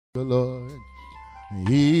the Lord.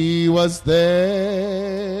 He was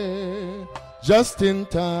there just in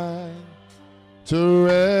time to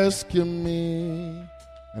rescue me.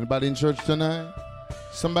 Anybody in church tonight?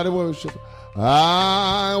 Somebody worship.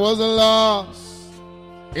 I was lost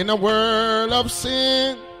in a world of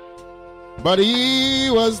sin, but he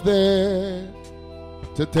was there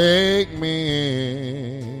to take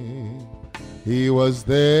me in. He was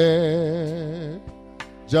there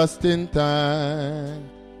just in time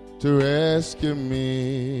to rescue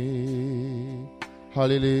me.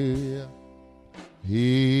 Hallelujah.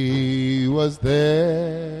 He was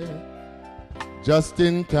there just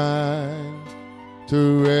in time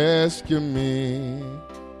to rescue me.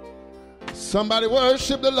 Somebody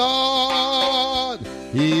worship the Lord.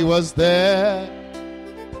 He was there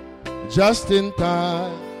just in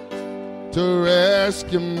time to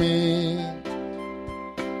rescue me.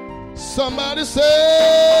 Somebody say,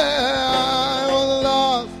 I was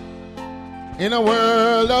lost in a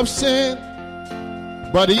world of sin,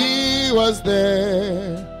 but he was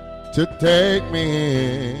there to take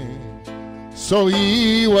me in. So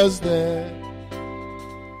he was there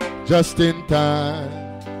just in time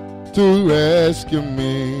to rescue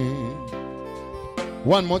me.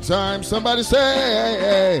 One more time, somebody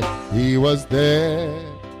say, he was there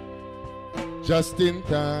just in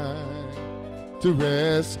time to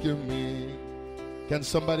rescue me. Can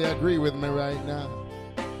somebody agree with me right now?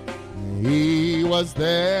 He was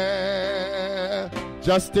there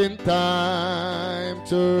just in time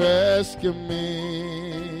to rescue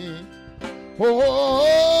me. Oh,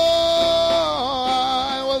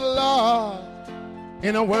 I was lost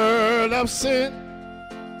in a world of sin,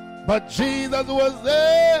 but Jesus was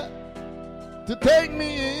there to take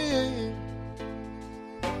me in.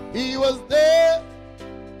 He was there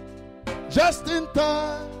just in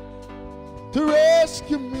time to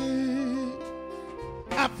rescue me.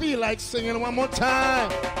 I feel like singing one more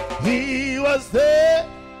time. He was there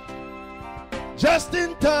just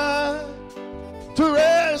in time to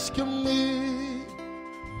rescue me.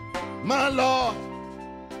 My Lord,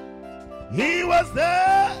 he was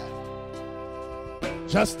there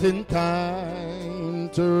just in time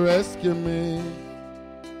to rescue me.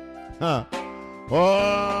 Oh,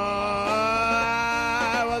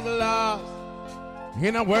 I was lost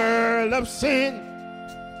in a world of sin,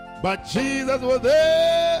 but Jesus was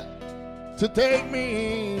there to take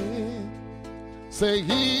me in. Say,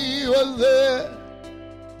 he was there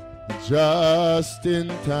just in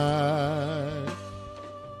time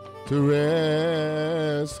to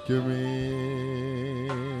rescue me.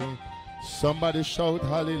 Somebody shout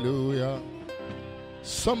hallelujah.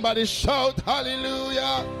 Somebody shout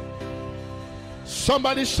hallelujah.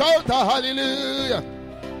 Somebody shout a hallelujah.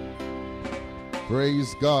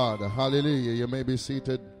 Praise God. Hallelujah. You may be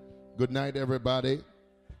seated. Good night, everybody.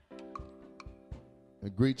 I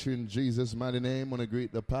greet you in Jesus' mighty name. I want to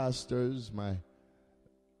greet the pastors, my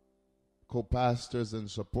co-pastors and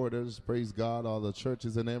supporters. Praise God. All the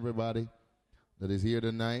churches and everybody that is here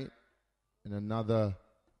tonight in another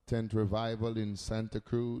tent revival in Santa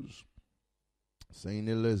Cruz, St.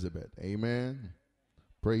 Elizabeth. Amen.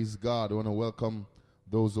 Praise God. I want to welcome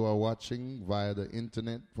those who are watching via the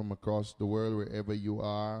internet from across the world, wherever you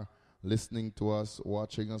are, listening to us,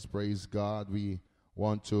 watching us. Praise God. We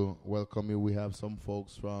want to welcome you. We have some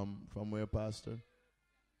folks from where, Pastor?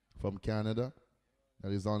 From Canada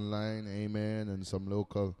that is online. Amen. And some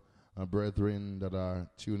local brethren that are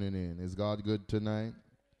tuning in. Is God good tonight?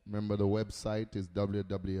 Remember, the website is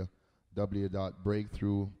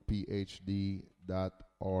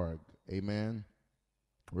www.breakthroughphd.org. Amen.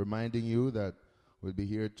 Reminding you that we'll be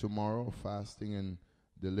here tomorrow, fasting and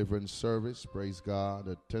deliverance service. Praise God.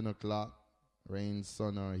 At 10 o'clock, rain,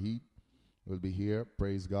 sun, or heat, we'll be here.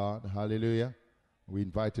 Praise God. Hallelujah. We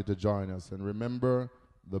invite you to join us. And remember,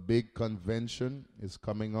 the big convention is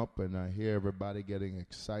coming up, and I hear everybody getting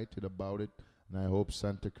excited about it. And I hope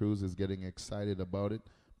Santa Cruz is getting excited about it.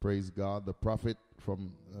 Praise God. The prophet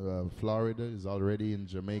from Florida is already in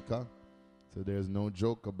Jamaica. So there's no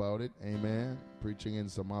joke about it. Amen. Preaching in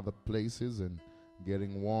some other places and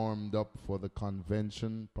getting warmed up for the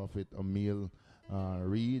convention. Prophet Emil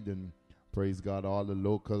Reed, and praise God, all the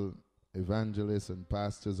local evangelists and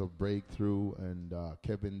pastors of Breakthrough, and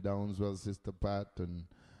Kevin Downswell, Sister Pat, and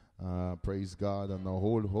praise God, and the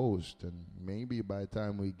whole host. And maybe by the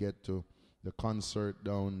time we get to the concert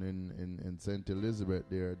down in St. Elizabeth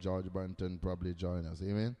there, George Banton probably join us.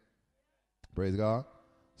 Amen. Praise God.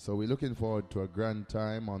 So we're looking forward to a grand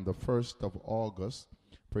time on the 1st of August.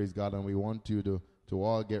 Praise God. And we want you to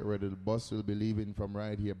all get ready. The bus will be leaving from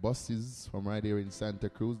right here. Buses from right here in Santa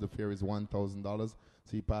Cruz. The fare is $1,000.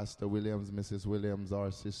 See Pastor Williams, Mrs. Williams,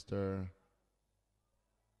 our sister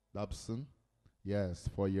Dobson. Yes,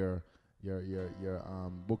 for your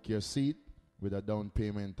book your seat with a down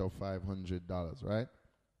payment of $500, right?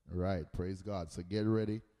 Right, praise God. So get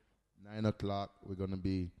ready. 9 o'clock, we're going to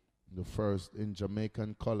be the first in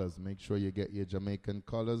Jamaican colors. Make sure you get your Jamaican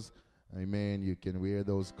colors. Amen. You can wear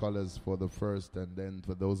those colors for the first, and then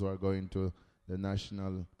for those who are going to the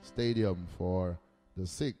National Stadium for the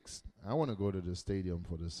 6th. I want to go to the stadium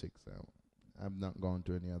for the 6th. I've not gone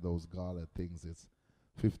to any of those gala things. It's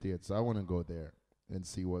 50th, so I want to go there and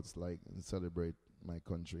see what's like and celebrate my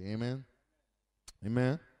country. Amen.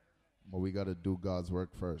 Amen. But we got to do God's work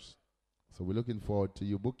first. So we're looking forward to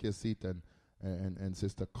you. Book your seat, and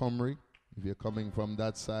Sister Comrie, if you're coming from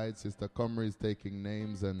that side, Sister Comrie is taking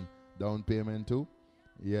names and down payment too.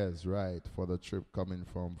 Yes, right, for the trip coming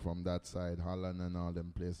from that side, Holland and all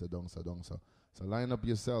them places, So line up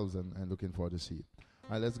yourselves and looking forward to see you.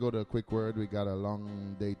 All right, let's go to a quick word. We got a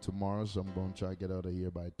long day tomorrow, so I'm going to try to get out of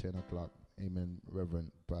here by 10 o'clock. Amen,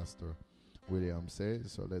 Reverend Pastor William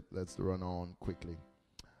says. So let's run on quickly.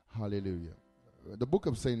 Hallelujah. The book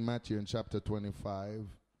of St. Matthew in chapter 25.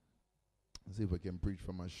 Let's see if I can preach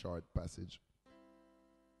from a short passage.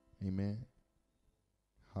 Amen.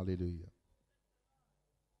 Hallelujah.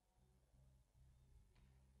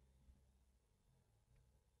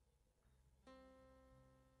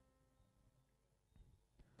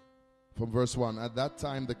 From verse 1, at that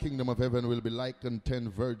time the kingdom of heaven will be likened 10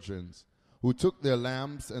 virgins who took their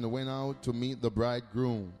lamps and went out to meet the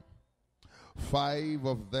bridegroom. 5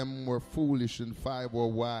 of them were foolish and 5 were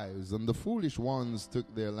wise. And the foolish ones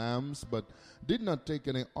took their lamps, but did not take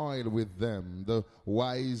any oil with them. The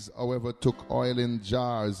wise, however, took oil in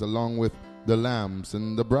jars along with the lamps.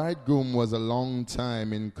 And the bridegroom was a long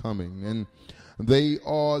time in coming. And they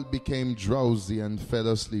all became drowsy and fell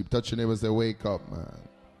asleep. Touch your neighbor, say, wake up, man.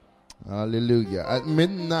 Hallelujah. At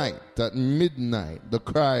midnight, the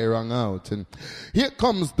cry rang out, and here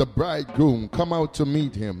comes the bridegroom, come out to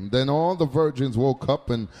meet him. Then all the virgins woke up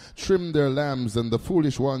and trimmed their lamps, and the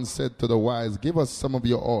foolish ones said to the wise, give us some of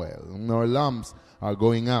your oil, our lamps are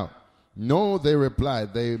going out. No, they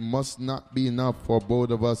replied, they must not be enough for both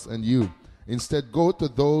of us and you. Instead, go to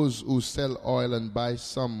those who sell oil and buy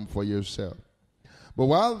some for yourself. But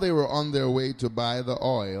while they were on their way to buy the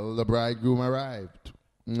oil, the bridegroom arrived.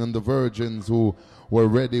 And the virgins who were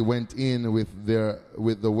ready went in to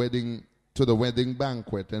the wedding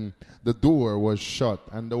banquet, and the door was shut.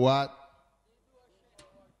 And the what?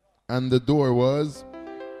 And the door was?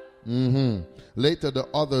 Later the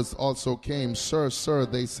others also came. Sir, sir,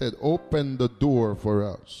 they said, open the door for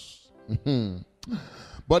us.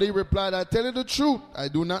 But he replied, I tell you the truth, I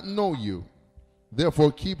do not know you.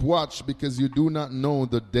 Therefore keep watch, because you do not know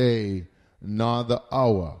the day nor the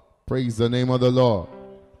hour. Praise the name of the Lord.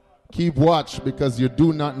 Keep watch, because you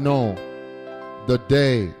do not know the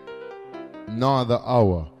day nor the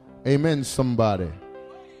hour. Amen, somebody.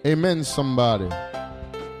 Amen, somebody.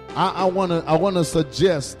 I wanna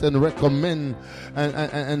suggest and recommend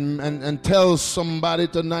and tell somebody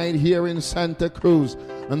tonight here in Santa Cruz,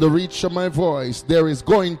 and the reach of my voice, there is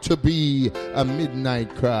going to be a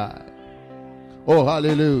midnight cry. Oh,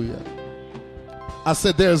 hallelujah. I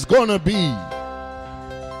said there's gonna be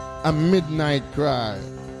a midnight cry.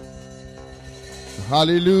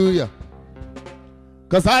 Hallelujah.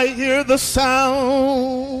 Because I hear the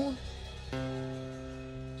sound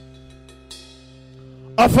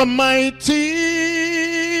of a mighty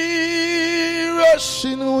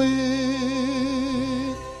rushing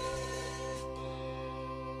wind.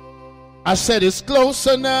 I said it's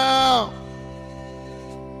closer now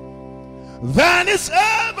than it's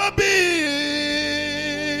ever been.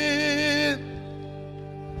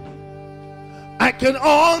 I can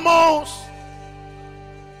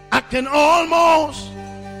almost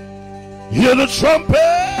hear the trumpet.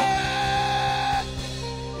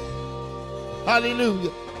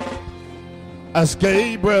 Hallelujah. As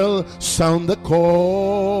Gabriel sound the call.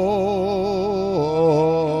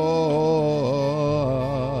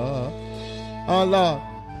 Allah.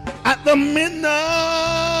 At the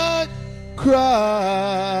midnight cry,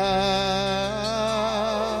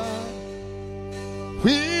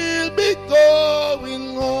 we'll be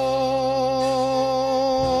going home.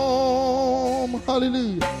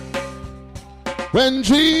 Hallelujah. When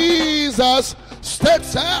Jesus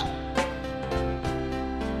steps out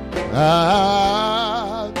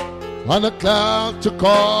on a cloud to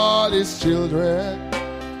call his children.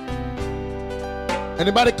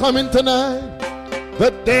 Anybody coming tonight?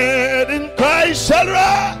 The dead in Christ shall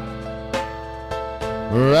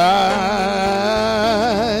rise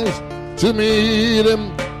to meet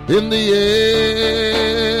him in the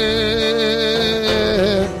air.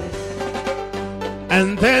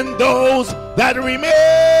 And then those that remain,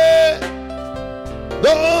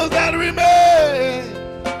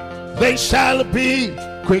 they shall be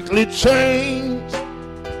quickly changed.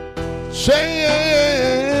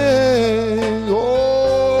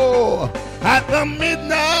 Oh, at the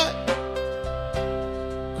midnight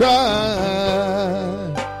cry,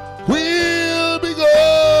 we'll be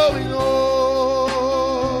going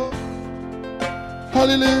on.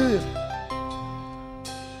 Hallelujah.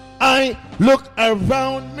 I look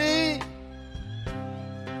around me,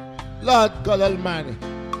 Lord God Almighty,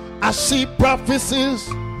 I see prophecies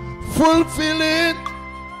fulfilling.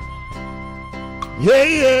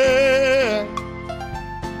 Yeah.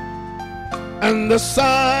 And the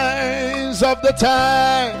signs of the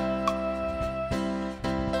time,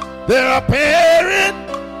 they're appearing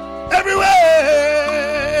everywhere.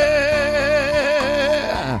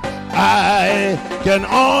 I can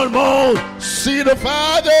almost see the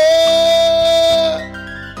Father.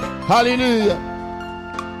 Hallelujah.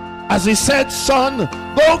 As he said, son,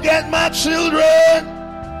 go get my children.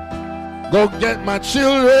 Go get my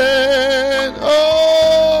children.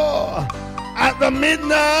 Oh, at the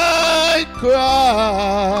midnight cry,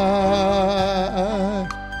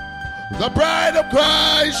 the bride of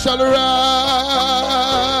Christ shall arise.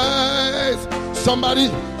 Somebody,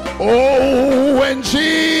 oh, when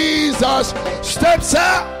Jesus steps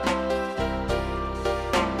out,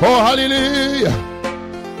 oh, hallelujah,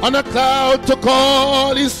 on a cloud to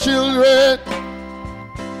call his children.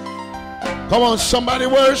 Come on, somebody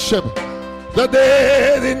worship. The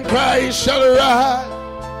dead in Christ shall rise.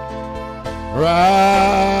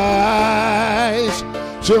 Rise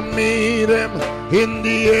to meet him in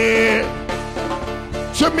the air.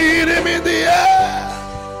 To meet him in the air.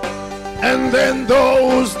 And then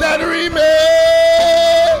those that remain,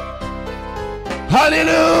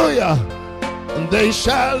 hallelujah, they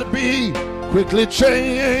shall be quickly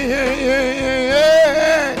changed.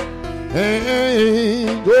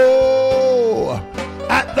 Oh,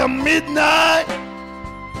 at the midnight,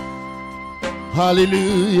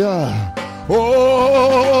 hallelujah.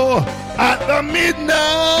 Oh, at the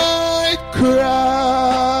midnight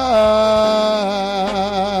cry,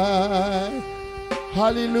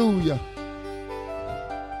 hallelujah,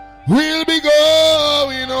 we'll be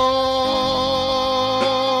going on.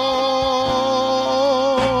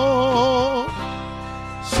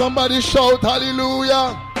 Somebody shout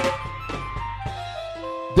hallelujah.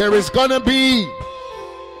 There is gonna be,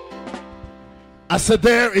 I said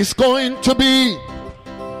there is going to be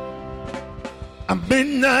a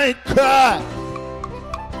midnight cry.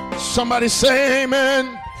 Somebody say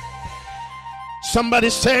amen. Somebody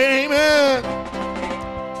say amen.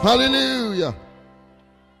 Hallelujah.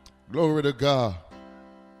 Glory to God.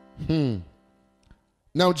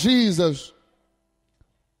 Now Jesus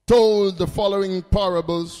told the following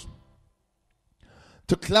parables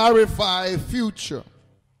to clarify future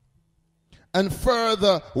and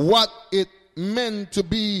further what it meant to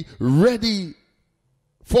be ready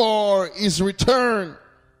for his return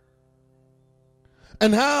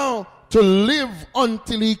and how to live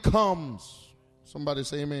until he comes. Somebody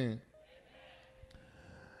say amen.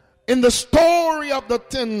 In the story of the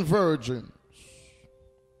 10 virgins,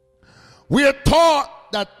 we are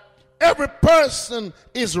taught that every person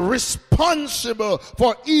is responsible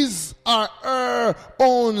for his or her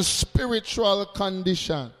own spiritual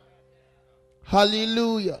condition.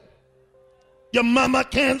 Hallelujah. Your mama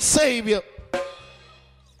can't save you.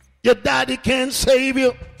 Your daddy can't save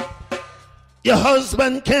you. Your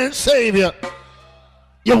husband can't save you.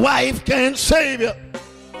 Your wife can't save you.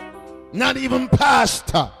 Not even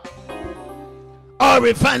pastor or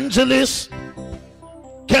evangelist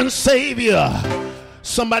can save you.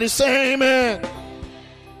 Somebody say amen.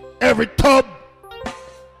 Every tub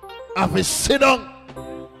of a sit down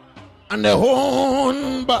and the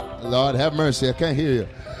horn, but Lord have mercy, I can't hear you.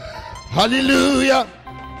 Hallelujah.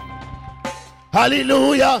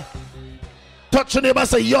 Hallelujah. Touch your neighbor,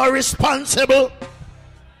 say you're responsible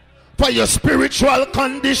for your spiritual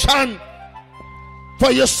condition,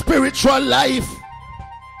 for your spiritual life.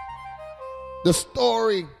 The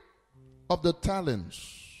story of the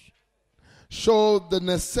talents showed the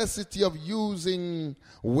necessity of using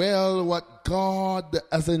well what God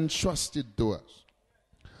has entrusted to us.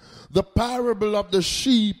 The parable of the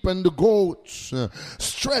sheep and the goats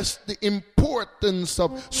stressed the importance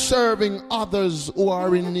of serving others who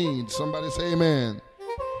are in need. Somebody say amen.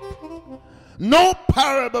 No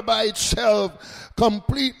parable by itself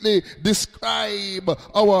completely describe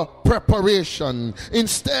our preparation.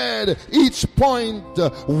 Instead, each point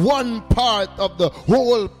one part of the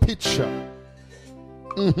whole picture.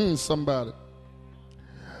 Somebody.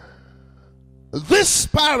 This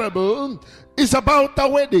parable is about a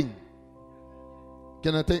wedding.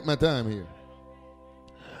 Can I take my time here?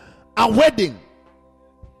 A wedding.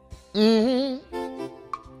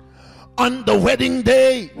 On the wedding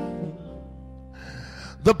day,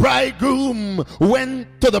 the bridegroom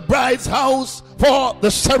went to the bride's house for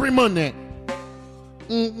the ceremony.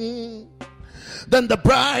 Then the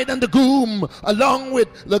bride and the groom, along with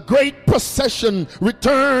the great procession,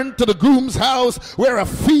 returned to the groom's house where a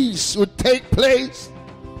feast would take place.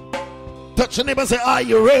 Touch your neighbor and say, are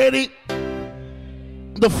you ready?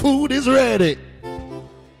 The food is ready.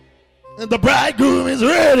 And the bridegroom is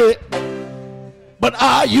ready. But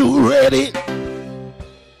are you ready?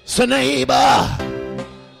 So neighbor,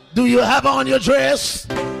 do you have on your dress?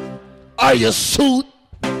 Are your suit?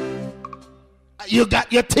 You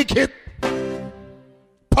got your ticket?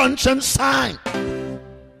 Punch and sign.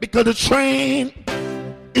 Because the train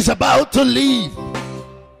is about to leave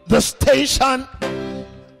the station.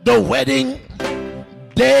 The wedding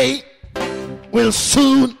day will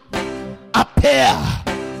soon appear.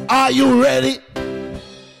 Are you ready?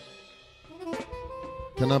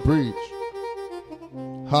 Can I preach?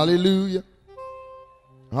 Hallelujah.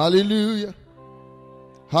 Hallelujah.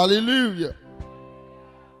 Hallelujah.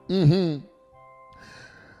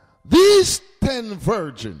 These 10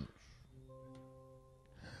 virgins,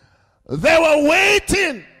 they were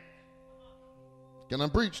waiting. Can I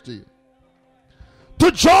preach to you?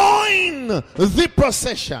 To join the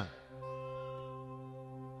procession.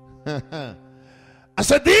 I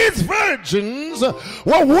said these virgins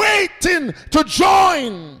were waiting to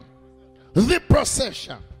join the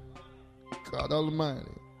procession. God Almighty.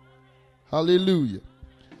 Hallelujah.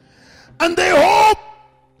 And they hope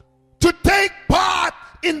to take part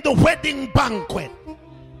in the wedding banquet.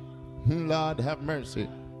 Lord have mercy.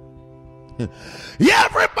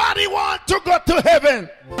 Everybody wants to go to heaven.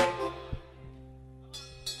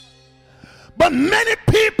 But many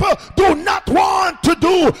people do not want to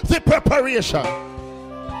do the preparation.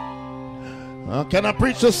 Can I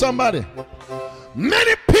preach to somebody?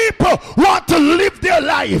 Many people want to live their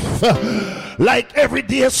life like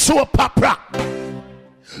everyday soap opera.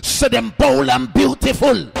 So them bold and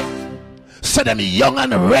beautiful. So them young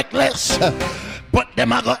and reckless. But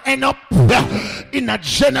them are going to end up in a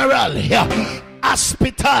general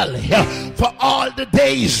hospital for all the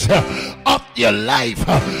days of your life,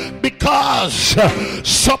 because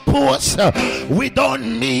suppose we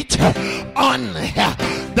don't meet on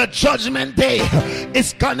the judgment day,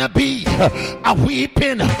 it's gonna be a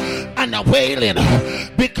weeping and a wailing,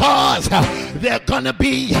 because there's gonna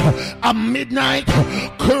be a midnight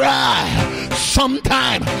cry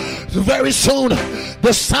sometime very soon.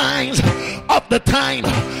 The signs of the time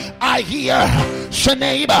I hear. So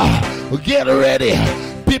neighbor, get ready,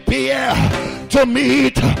 prepare to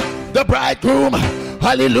meet the bridegroom.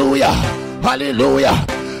 Hallelujah, hallelujah,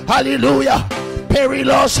 hallelujah.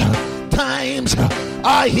 Perilous times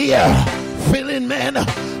are here, filling men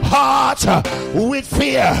hearts with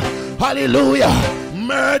fear. Hallelujah.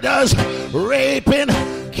 Murders, raping,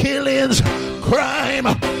 killings, crime,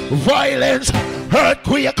 violence,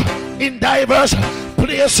 earthquake in diverse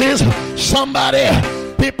places. Somebody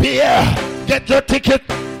prepare. Get your ticket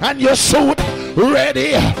and your suit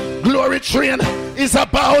ready. Glory train is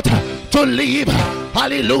about to leave.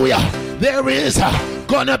 Hallelujah. There is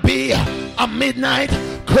gonna be a midnight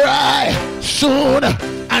cry soon,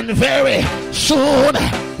 and very soon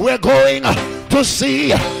we're going to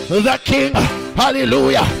see the King.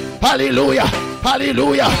 Hallelujah. Hallelujah.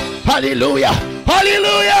 Hallelujah. Hallelujah.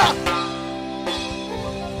 Hallelujah.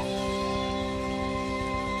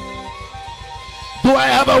 Do I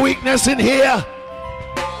have a weakness in here?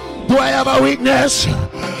 Do I have a weakness?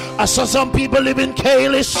 I saw some people living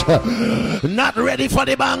careless, not ready for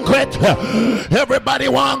the banquet. Everybody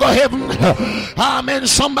want to go heaven. Amen,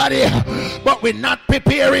 somebody. But we're not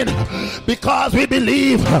preparing, because we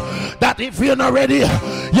believe that if you're not ready,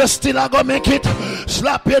 you still are going to make it.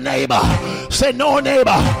 Slap your neighbor. Say, no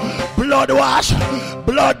neighbor. Blood wash,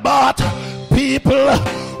 blood bought people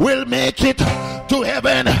will make it to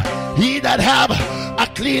heaven. He that have a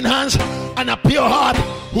clean hands and a pure heart,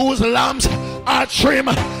 whose lamps are trim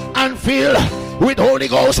and filled with Holy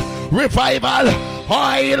Ghost revival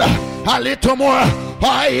oil. A little more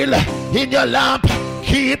oil in your lamp.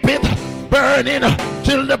 Keep it burning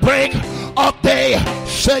till the break of day.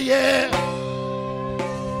 Say yeah.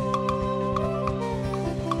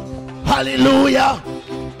 Hallelujah.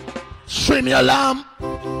 Trim your lamp.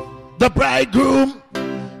 The bridegroom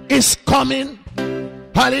is coming.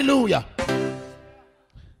 Hallelujah.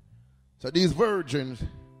 So these virgins,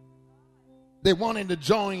 they wanted to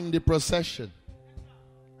join the procession.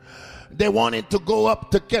 They wanted to go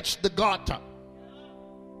up to catch the garter.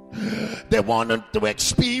 They wanted to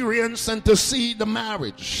experience and to see the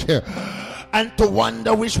marriage and to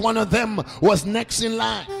wonder which one of them was next in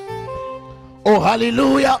line. Oh,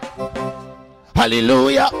 hallelujah.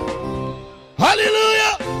 Hallelujah.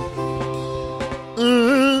 Hallelujah.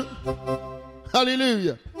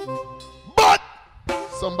 Hallelujah. But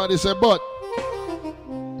somebody said, but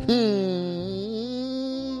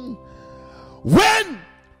when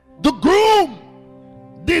the groom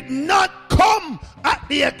did not come at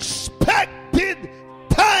the expected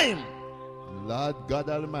time, Lord God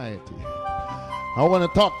Almighty, I want to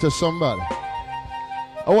talk to somebody.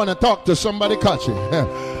 I want to talk to somebody, catch it.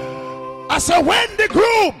 I said, when the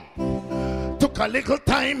groom took a little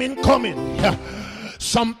time in coming,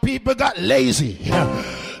 some people got lazy.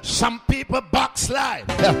 Some people backslide.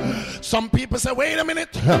 Some people say, wait a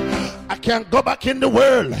minute, I can't go back in the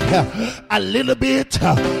world a little bit,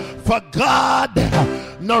 for God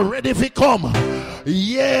not ready to come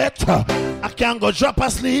yet. I can't go drop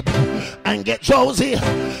asleep and get drowsy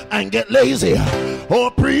and get lazy. Oh,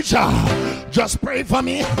 preacher, just pray for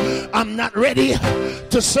me. I'm not ready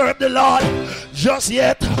to serve the Lord just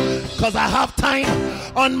yet, because I have time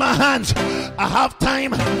on my hands. I have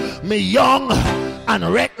time. Me young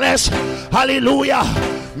and reckless. Hallelujah.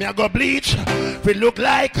 Me I go bleach. If it look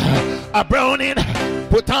like a browning,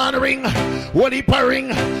 put on a ring, woolly ring.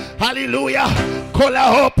 Hallelujah. Color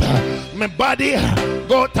up my body.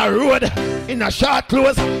 Go to road in a short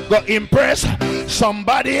clothes. Go impress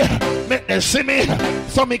somebody. Make them see me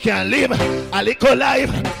so me can live a little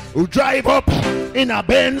life. Who drive up in a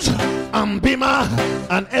Benz and Beamer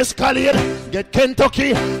and Escalade. Get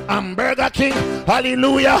Kentucky and Burger King.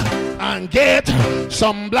 Hallelujah. And get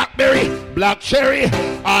some blackberry, black cherry,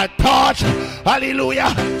 or torch.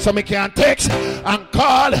 Hallelujah. So me can text and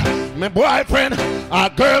call my boyfriend or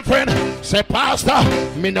girlfriend. Say, Pastor,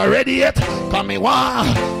 me not ready yet. Cause me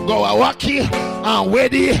want go a wacky and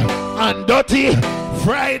weddy and dirty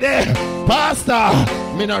Friday. Pastor,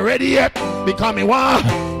 me not ready yet. Because me want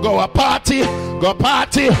go a party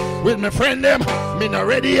with my friend them. Me not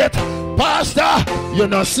ready yet. Pastor, you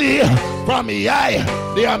know see from me eye,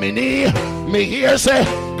 they are me knee. Me hear say,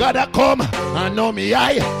 gotta come and know me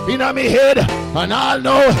eye, in me head, and I'll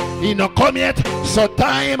know he no come yet. So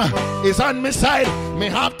time is on me side. Me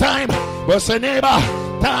have time, but say neighbor,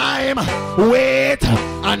 time wait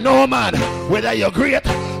and no man, whether you're great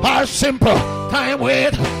or simple. Time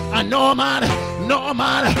wait and no man, no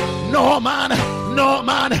man, no man, no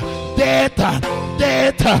man. Death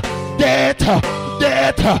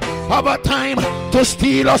have a time to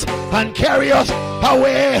steal us and carry us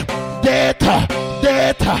away. Death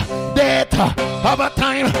have a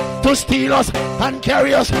time to steal us and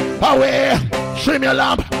carry us away. Trim your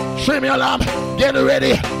lamp, get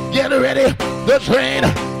ready. The train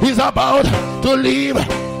is about to leave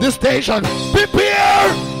the station. Prepare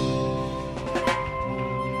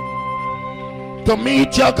to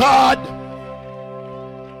meet your God.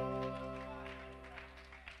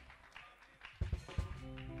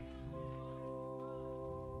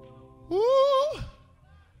 Ooh.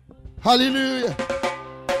 Hallelujah.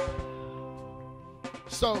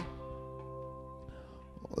 So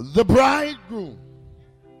the bridegroom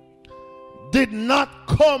did not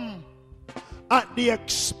come at the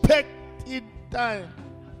expected time.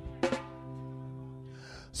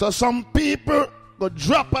 So some people go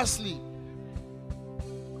drop asleep.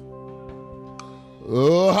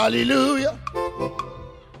 Oh, hallelujah.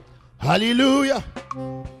 Hallelujah.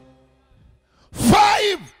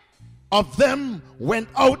 5 of them went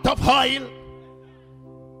out of oil,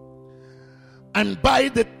 and by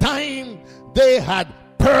the time they had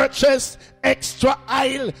purchased extra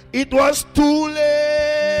oil, it was too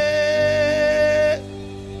late.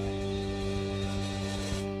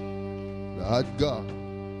 Lord God.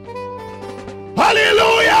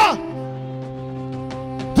 Hallelujah.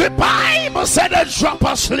 The Bible said they drop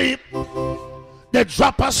asleep. They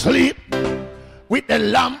drop asleep with the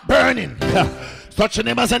lamp burning. Touch your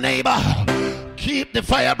neighbor as a neighbor. Keep the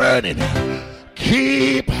fire burning.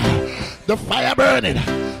 Keep the fire burning.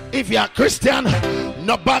 If you're a Christian,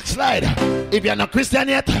 no backslide. If you're not Christian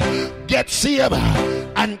yet, get saved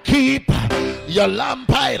and keep your lamp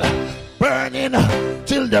pile burning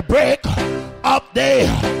till the break of day.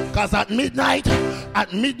 Because at midnight,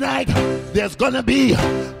 there's gonna be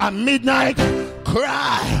a midnight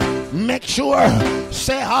cry. make sure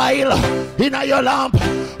say oil in your lamp.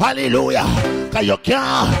 Hallelujah. Because you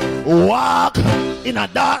can't walk in a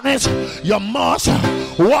darkness. You must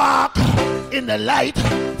walk in the light.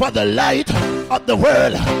 For the light of the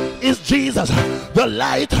world is Jesus. The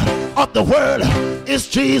light of the world is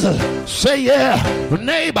Jesus. Say yeah,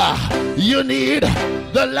 neighbor, you need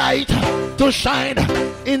the light to shine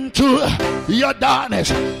into your darkness.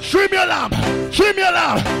 Trim your lamp, trim your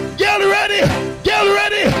lamp. Get ready, get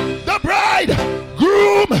ready. The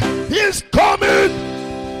bridegroom is coming.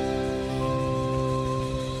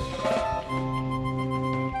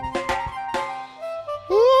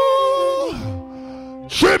 Ooh.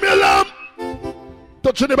 Trim your lamp.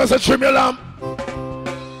 Touch your neighbor, say trim your lamp.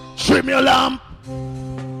 Trim your lamp.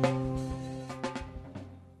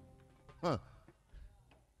 The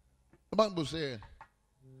Bible said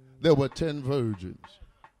there were 10 virgins.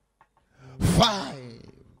 5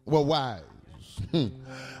 were wise.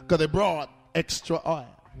 Because they brought extra oil.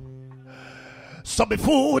 So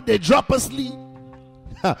before they drop asleep,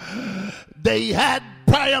 they had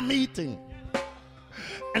prayer meeting.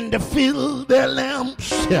 And they filled their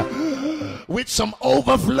lamps with some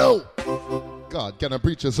overflow. God, can I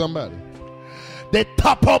preach to somebody? They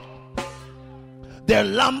top up their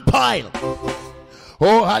lamp pile.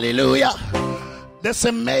 Oh, hallelujah. They say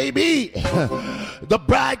maybe the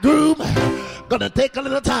bridegroom gonna take a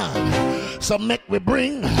little time. So make we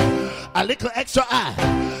bring a little extra eye.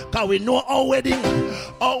 Cause we know our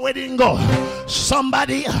wedding go.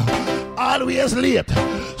 Somebody always late.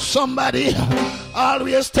 Somebody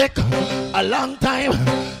always take a long time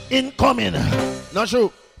in coming. Not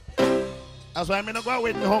true. That's why I'm not go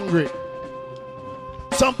wedding hungry.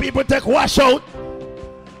 Some people take wash out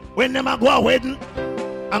when them go wedding.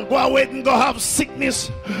 And go away and go have sickness,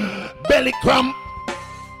 belly cramp,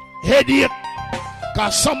 headache.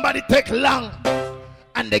 Because somebody take long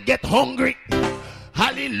and they get hungry.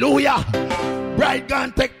 Hallelujah. Bride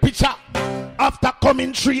gonna take picture after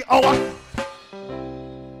coming 3 hours.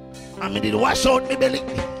 I mean, did wash out my belly.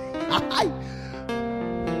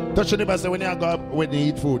 Touch your neighbor, say when you go when you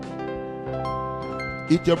eat food,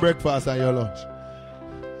 eat your breakfast and your lunch.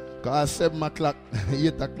 Because 7 o'clock,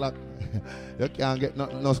 8 o'clock, you can't get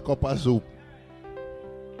no cup of soup.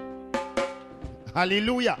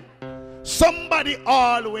 Hallelujah. Somebody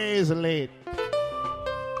always late.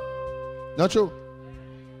 Not true.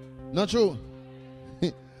 Not true.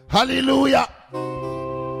 Hallelujah.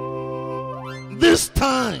 This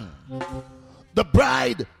time, the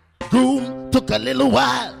bridegroom took a little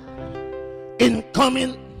while in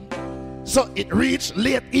coming. So it reached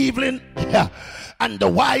late evening. And the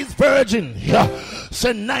wise virgin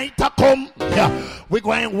said, night to come, we're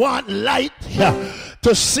going to want light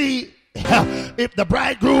to see if the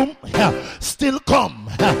bridegroom still come.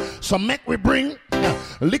 So make we bring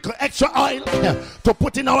little extra oil to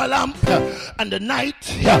put in our lamp. And the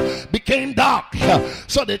night became dark.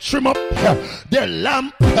 So they trim up their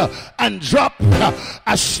lamp and drop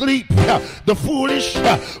asleep. The foolish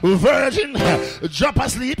virgin drop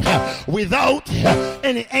asleep without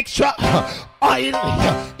any extra oil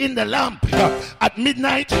in the lamp. At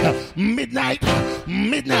midnight, at midnight,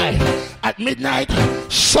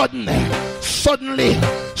 sudden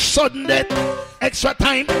death, extra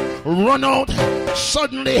time run out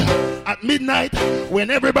suddenly at midnight when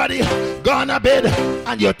everybody gone to bed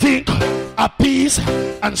and you think a peace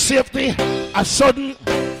and safety, a sudden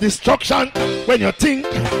destruction when you think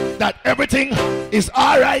that everything is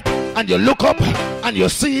all right and you look up and you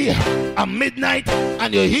see a midnight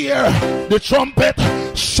and you hear the trumpet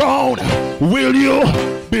sound. Will you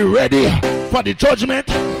be ready for the judgment?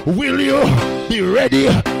 Will you be ready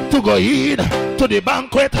to go in to the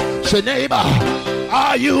banquet? Say, neighbor,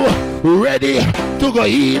 are you ready to go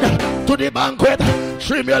in to the banquet?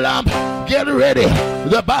 Trim your lamp, get ready.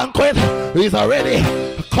 The banquet is already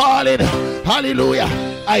calling. Hallelujah.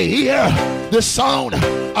 I hear the sound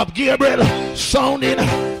of Gabriel sounding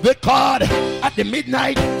the chord at the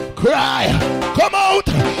midnight cry. Come out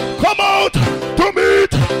to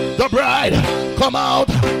meet the bride. Come out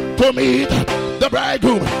to meet the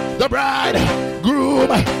bridegroom. The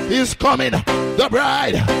bridegroom is coming. The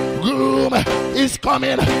bridegroom is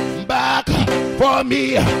coming back for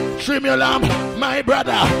me. Trim your lamp, my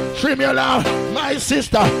brother. Trim your lamp, my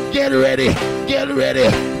sister. Get ready, get ready,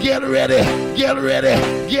 get ready, get ready,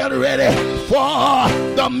 get ready for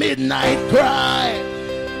the midnight cry.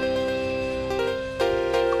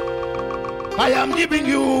 I am giving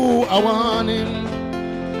you a warning.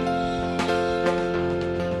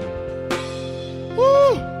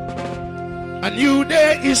 Woo. A new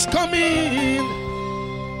day is coming.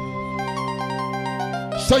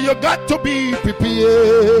 So you got to be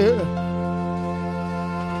prepared.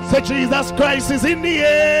 Say Jesus Christ is in the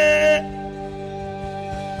air,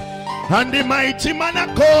 and the mighty man a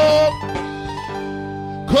come.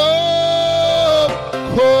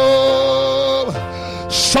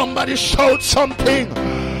 Somebody shout something.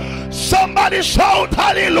 Somebody shout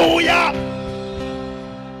hallelujah.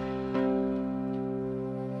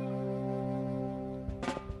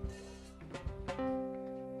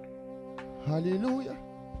 Hallelujah.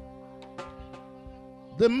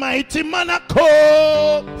 The mighty man a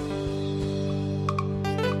come.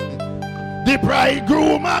 The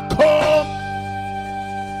bridegroom a come.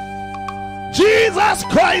 Jesus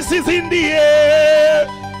Christ is in the air.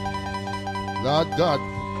 Lord God,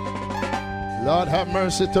 Lord have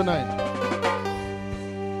mercy tonight.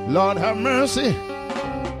 Lord have mercy.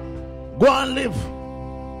 Go and live.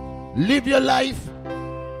 Live your life.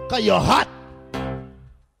 Because you're hot.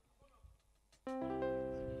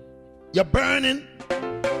 You're burning.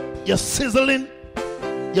 You're sizzling.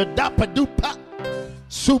 You're dapper duper.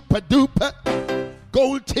 Super duper.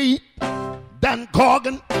 Gold teeth. Dan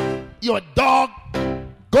Corgan. You're a dog.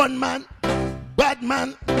 Gunman. Bad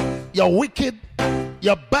man. You're wicked.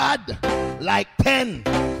 You're bad. Like 10.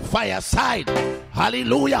 Fireside.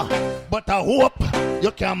 Hallelujah. But I hope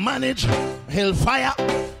you can manage hellfire.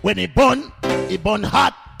 When it burn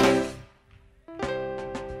hot.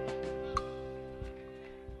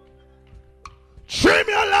 Trim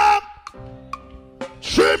your lamp.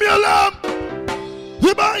 Trim your lamp.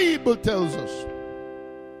 The Bible tells us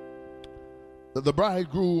that the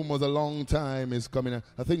bridegroom was a long time is coming.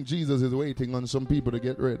 I think Jesus is waiting on some people to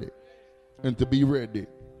get ready and to be ready.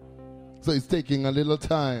 So it's taking a little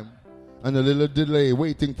time and a little delay,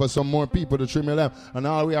 waiting for some more people to trim your lamp. And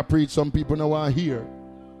all we are preach, some people don't want to hear.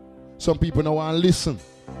 Some people don't want to listen.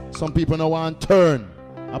 Some people don't want to turn.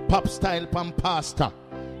 A pop style pam pastor.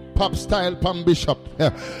 Pop style pam bishop.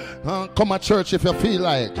 Come at church if you feel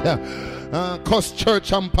like. Cuss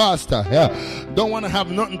church and pastor. Don't want to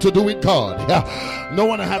have nothing to do with God. Don't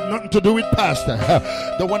want to have nothing to do with pastor.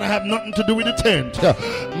 Don't want to have nothing to do with the tent.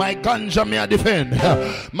 My ganja may I defend.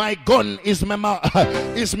 My gun is my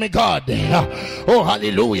God. Oh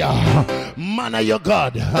hallelujah. Man are your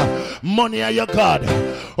God. Money are your God.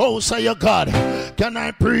 House are your God. Can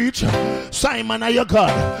I preach? Simon are your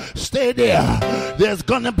God. Stay there. There's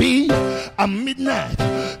gonna be a midnight.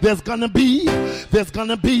 There's gonna be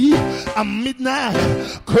a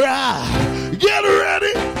midnight cry. Get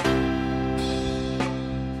ready.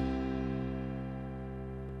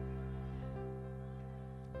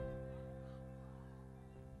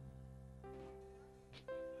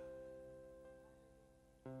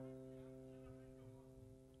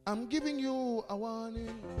 I'm giving you a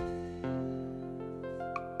warning.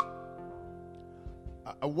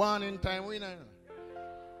 A warning time winner.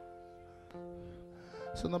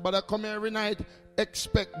 So nobody come here every night,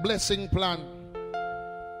 expect blessing plan.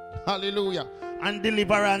 Hallelujah. And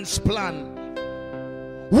deliverance plan.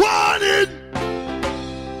 Warning!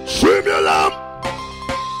 Trim your lamp.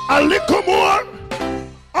 A little more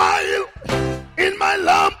oil in my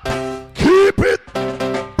lamp. Keep it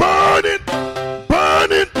burning,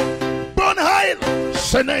 burning, burn oil.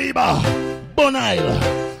 Say neighbor, burn oil,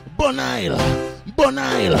 burn oil, burn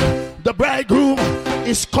oil. The bridegroom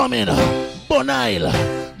is coming. Burn oil,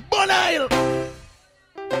 burn oil.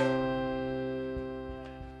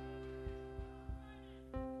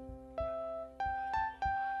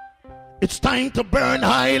 It's time to burn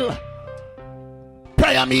oil.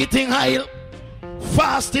 Prayer meeting oil.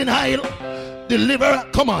 Fasting oil. Deliver.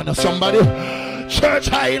 Come on, somebody.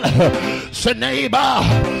 Church oil. Say neighbor.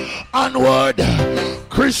 Onward.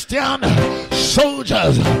 Christian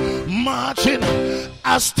soldiers marching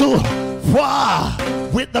as to war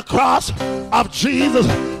with the cross of Jesus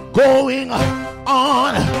going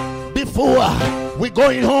on before we're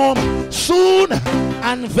going home soon,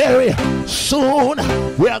 and very soon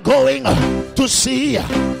we are going to see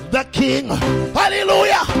the King.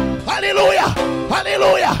 Hallelujah, hallelujah,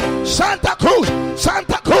 hallelujah. Santa Cruz,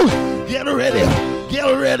 Santa Cruz, get ready, get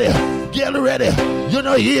ready, get ready. You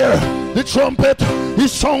know, hear the trumpet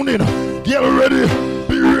is sounding. Get ready,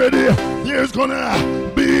 be ready. There's gonna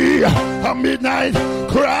be a midnight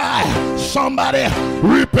cry. Somebody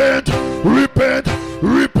repent, repent,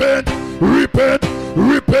 repent, repent,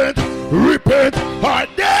 repent, repent, are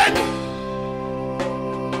dead.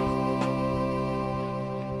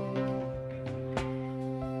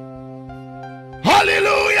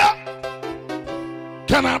 Hallelujah.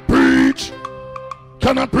 Can I preach?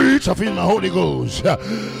 Can I preach? I feel my Holy Ghost.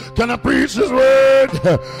 Can I preach this word?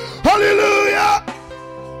 Hallelujah.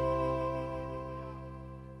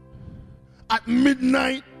 At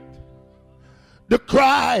midnight, the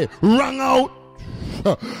cry rang out,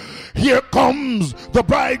 here comes the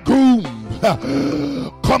bridegroom.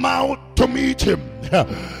 Come out to meet him.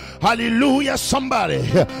 Hallelujah, somebody.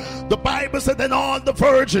 The Bible said that all the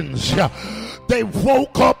virgins, they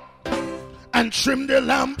woke up and trimmed their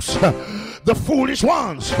lamps. The foolish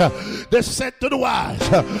ones, they said to the wise,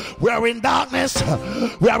 we are in darkness.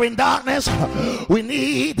 We are in darkness. We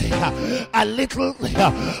need a little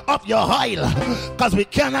of your oil, because we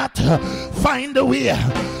cannot find the way.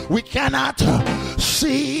 We cannot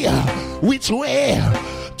see which way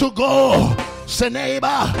to go. Say,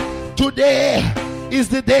 neighbor, today is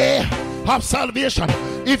the day of salvation.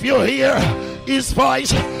 If you hear his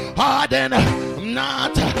voice, harden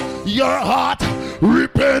not your heart.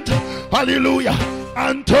 Repent, hallelujah,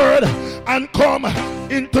 and turn and come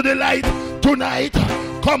into the light tonight.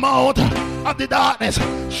 Come out of the darkness.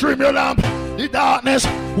 Trim your lamp. The darkness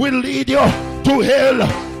will lead you to hell.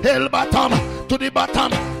 Hell bottom, to the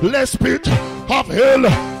bottomless pit of hell.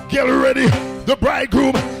 Get ready. The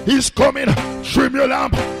bridegroom is coming. Trim your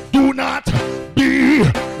lamp. Do not be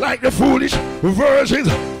like the foolish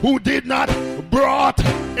virgins who did not brought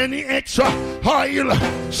any extra oil.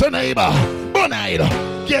 So neighbor, burn oil.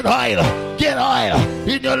 Get oil. Get oil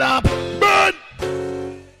in your lamp. Burn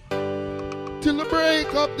till the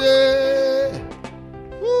break of day.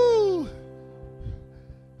 Woo.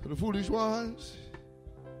 For the foolish ones,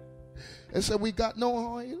 they said we got no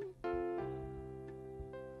oil,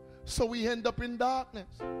 so we end up in darkness.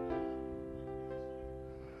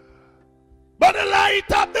 But the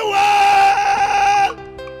light of the world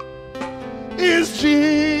is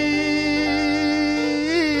Jesus.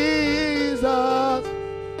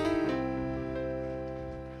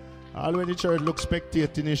 All when the church looks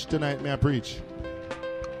spectating-ish tonight, may I preach?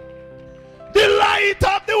 The light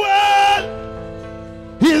of the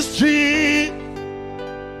world is Jesus.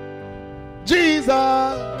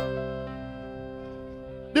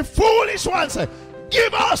 The foolish ones say,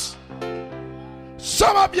 give us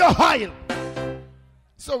some of your oil,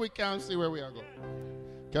 so we can see where we are going.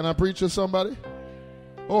 Can I preach to somebody?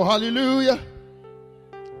 Oh, hallelujah.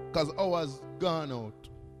 Because ours gone out.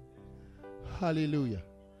 Hallelujah.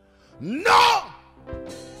 No!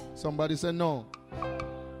 Somebody say no.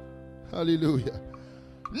 Hallelujah.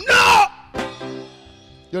 No!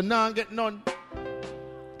 You're not getting none.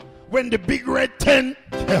 When the big red tent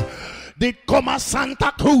did come as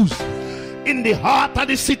Santa Cruz in the heart of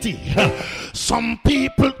the city, some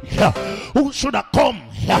people who should have come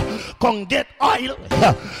get oil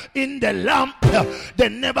in the lamp, they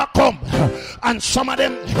never come. And some of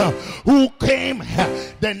them who came,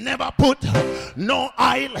 they never put no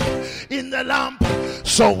oil in the lamp.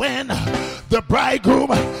 So when the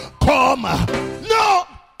bridegroom come, no!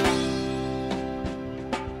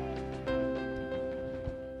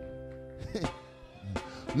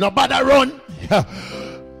 Nobody run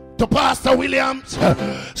to Pastor Williams.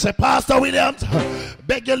 Say, Pastor Williams,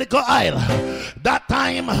 beg your little oil. That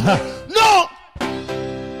time, no!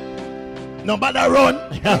 Nobody run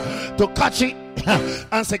to Kachi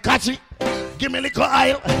and say, Kachi, give me a little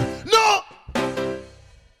oil. No!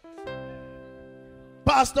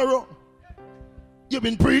 Pastor Ron, you've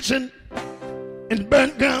been preaching in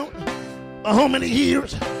burnt ground for how many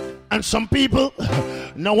years? And some people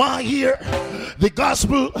now I hear the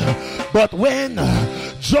gospel, but when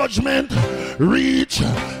judgment reach,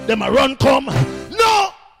 them a run come.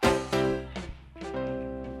 No!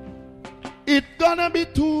 It's gonna be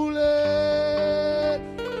too late.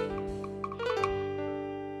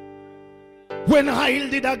 When oil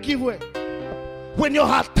did I give way? When you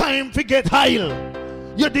had time to get oil,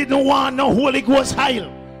 you didn't want no Holy Ghost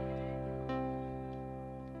oil.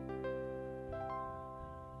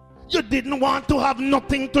 You didn't want to have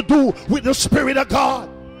nothing to do with the Spirit of God,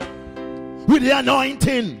 with the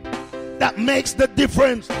anointing that makes the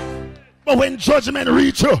difference. But when judgment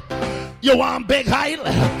reach you, you want big oil.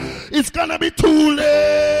 It's gonna be too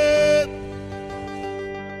late.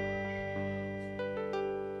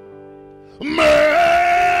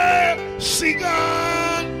 Mercy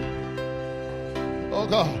God. Oh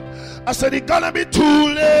God, I said it's gonna be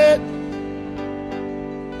too late.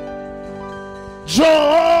 Judgment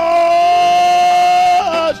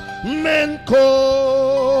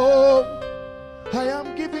come. I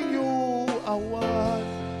am giving you a word.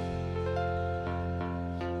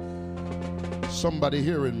 Somebody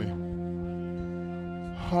hearing me?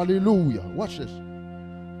 Hallelujah. Watch this.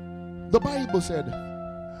 The Bible said,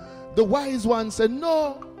 the wise one said,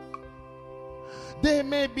 no, there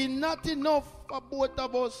may be not enough for both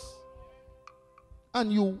of us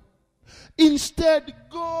and you. Instead,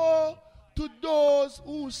 go to those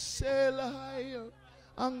who sell higher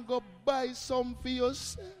and go buy some for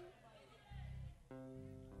yourself.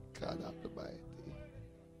 God Almighty.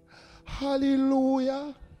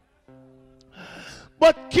 Hallelujah.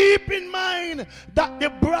 But keep in mind that the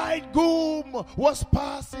bridegroom was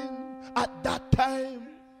passing at that time,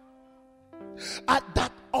 at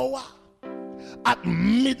that hour, at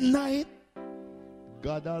midnight.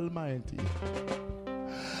 God Almighty.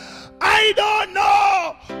 I don't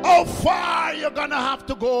know how far you're gonna have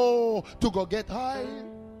to go get high.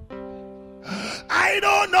 I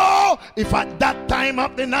don't know if at that time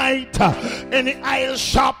of the night any aisle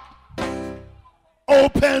shop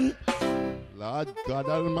open. Lord God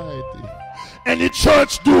Almighty. Any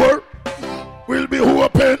church door will be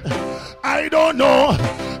open. I don't know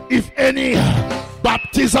if any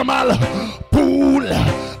baptismal pool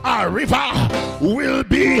or river will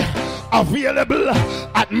be available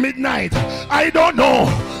at midnight. I don't know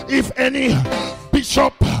if any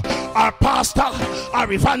bishop or pastor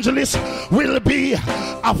or evangelist will be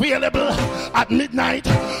available at midnight.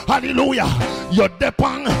 Hallelujah. You're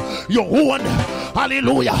depend your own.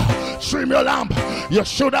 Hallelujah. Trim your lamp. You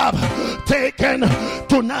should have taken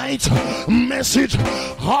tonight's message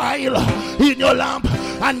oil in your lamp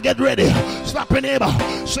and get ready. Slap your neighbor.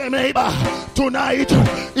 Say, neighbor, tonight,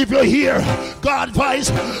 if you hear God's voice,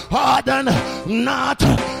 harden not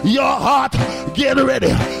your heart. Get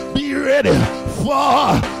ready. Be ready,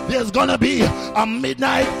 for there's gonna be a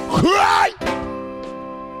midnight cry.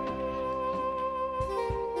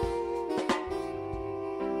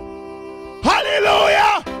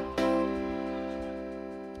 Hallelujah.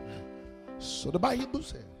 So the Bible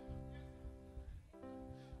says,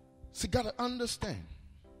 so you gotta understand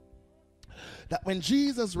that when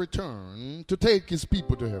Jesus returned to take his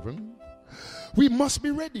people to heaven, we must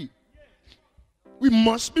be ready. We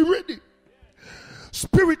must be ready.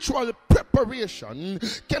 Spiritual preparation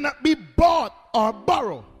cannot be bought or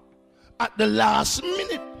borrowed at the last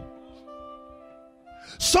minute.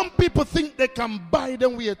 Some people think they can buy their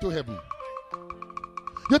way to heaven.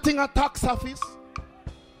 You think a tax office?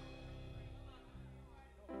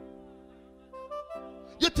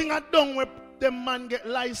 You think a dung where the man get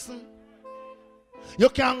license? You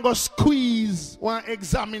can go squeeze one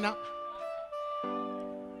examiner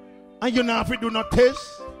and you don't have to do no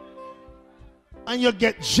test, and you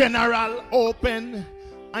get general open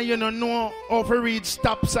and you don't know how to read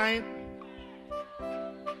stop sign.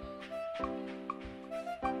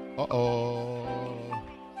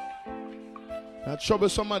 That trouble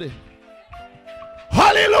somebody.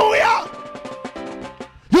 Hallelujah.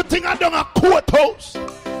 You think I done a courthouse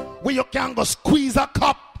where you can go squeeze a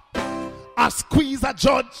cop or squeeze a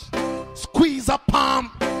judge, squeeze a palm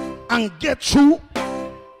and get through?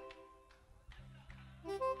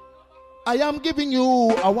 I am giving you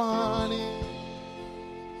a warning.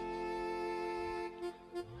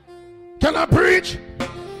 Can I preach?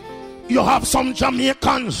 You have some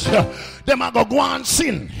Jamaicans, them are go and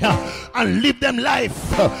sin and live them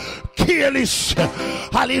life careless.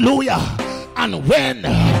 Hallelujah. And when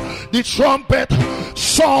the trumpet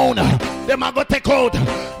sound, them are go take out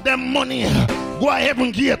them money, go a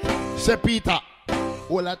heaven gate. Say, Peter,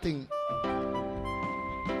 all that thing,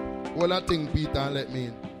 Peter, let me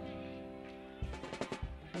in.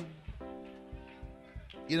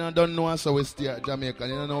 You don't know us, so we stay at Jamaica.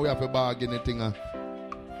 You don't know we have to bargain anything.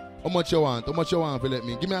 How much you want? How much you want to let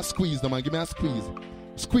me? Give me a squeeze, man. Give me a squeeze.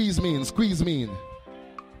 Squeeze me in. Squeeze me in.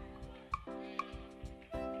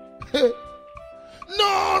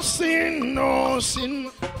 No sin, no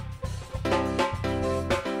sin.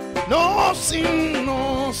 No sin,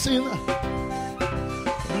 no sin.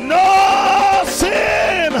 No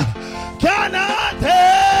sin cannot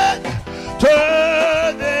take to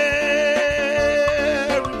the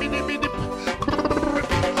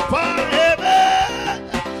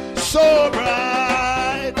so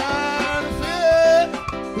bright and fair.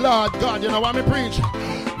 Lord God, you know what me preach?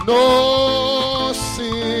 No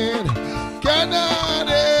sin cannot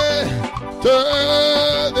enter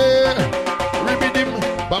there.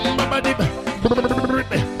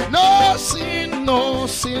 No sin, no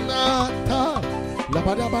sin at all.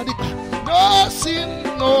 No sin,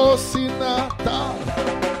 no sin at all.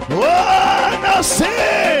 Oh, no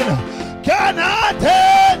sin cannot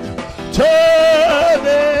enter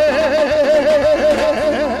there.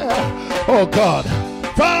 Oh God,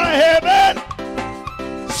 for heaven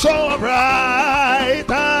so bright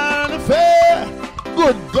and fair.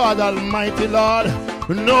 Good God Almighty Lord,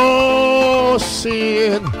 no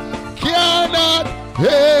sin cannot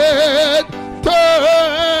enter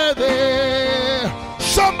there.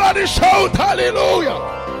 Somebody shout hallelujah.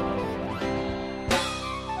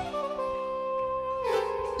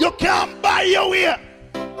 You can't buy your way.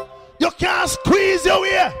 You can't squeeze your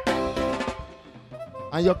way.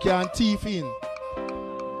 And you can't thief in.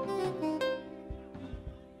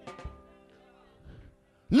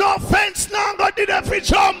 No fence now got the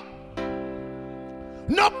definition. Jump.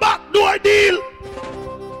 No backdoor deal.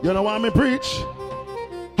 You know what I preach?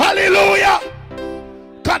 Hallelujah.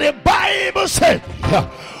 Because the Bible said,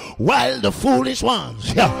 while the foolish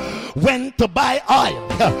ones went to buy oil,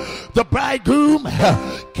 the bridegroom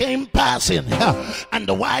came passing, and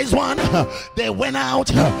the wise one, they went out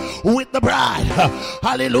with the bride,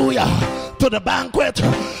 hallelujah, to the banquet.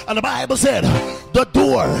 And the Bible said, the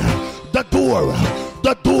door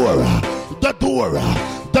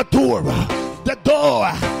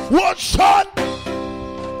was shut.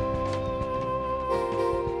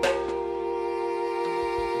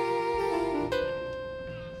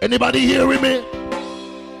 Anybody hearing me?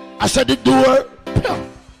 I said the door blank.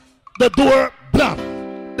 The door blank.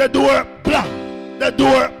 The door blank. The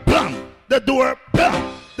door blank. The door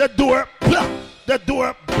blank. The door blank. The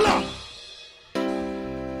door blank.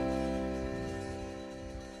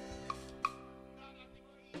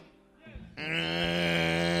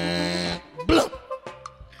 Blank.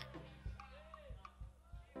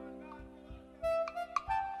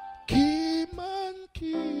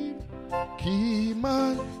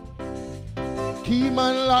 Key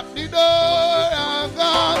man, lock the door and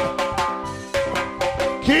God.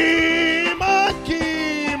 Key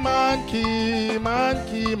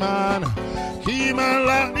man,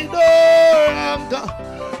 lock the door and God.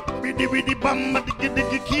 Biddy bam,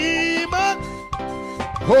 key man.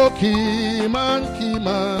 Oh, key man,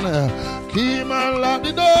 lock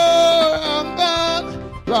the door and God.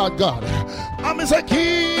 Lord God, I'm a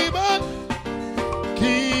key man.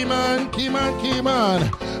 Key man,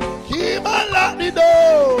 lock the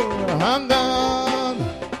door, hang on.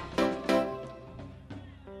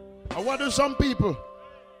 And what do some people?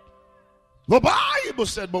 The Bible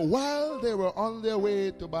said, but while they were on their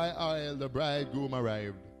way to buy oil, the bridegroom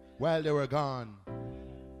arrived. While they were gone.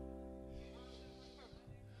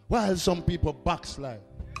 While some people backslide.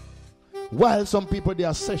 While some people they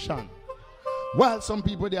are session. While some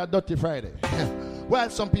people they are dirty Friday. While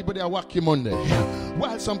some people they are wacky Monday.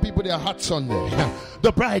 While some people they are hot Sunday.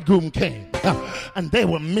 The bridegroom came and they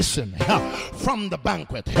were missing from the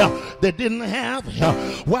banquet. They didn't have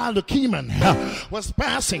while the keyman was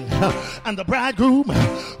passing and the bridegroom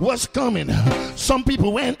was coming. Some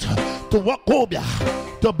people went to Wachovia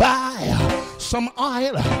to buy some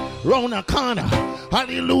oil round a corner.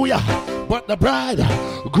 Hallelujah. But the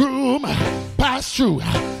bridegroom passed through,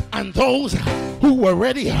 and those who were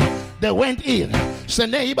ready, they went in. Say,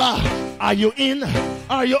 neighbor, are you in?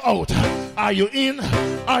 Are you out? Are you in?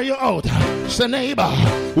 Are you out? Say, neighbor,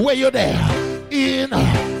 were you there? In or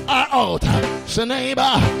out? Say,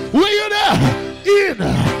 neighbor, were you there? In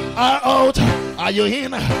or out? Are you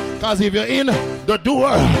in? Because if you're in, the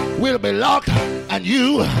door will be locked and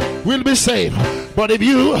you will be safe. But if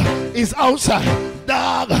you is outside,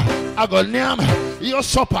 dog, I go name your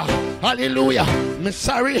supper. Hallelujah. I'm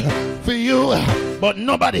sorry for you, but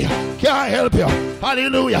nobody can help you.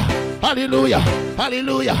 Hallelujah. Hallelujah.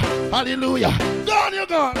 Hallelujah. Hallelujah. Gone, you're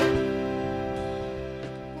gone.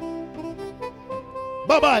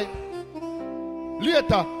 Bye-bye.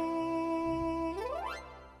 Later.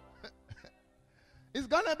 It's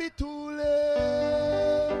gonna be too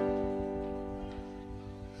late.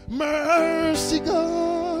 Mercy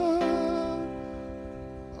God.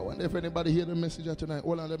 I wonder if anybody hear the message tonight.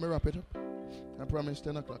 Hold on, let me wrap it up. I promise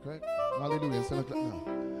 10 o'clock, right? Hallelujah, it's 10 o'clock now.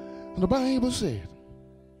 And the Bible said,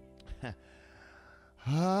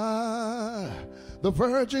 the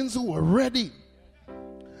virgins who were ready,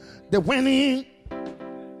 they went in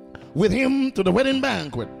with him to the wedding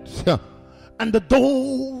banquet. And the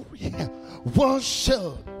door was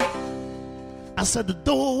shut. I said the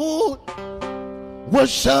door was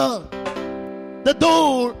shut. The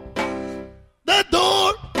door,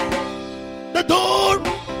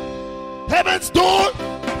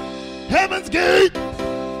 heaven's gate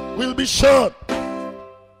will be shut.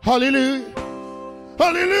 Hallelujah.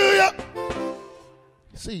 Hallelujah.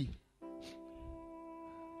 See,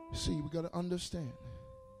 we got to understand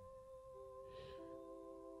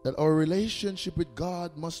that our relationship with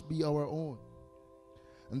God must be our own.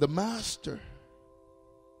 And the master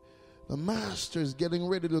is getting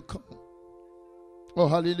ready to come. Oh,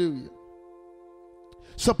 hallelujah.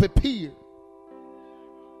 So prepare.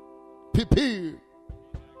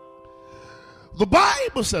 The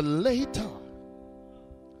Bible said later,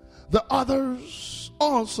 the others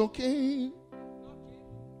also came.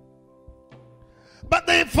 But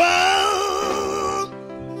they found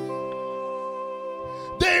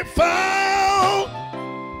found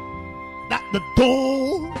that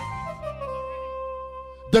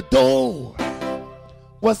the door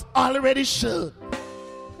was already shut,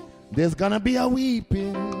 there's gonna be a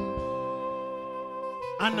weeping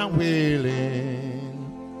and a wailing.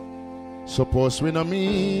 Suppose we know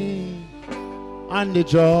me on the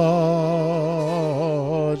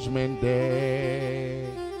judgment day.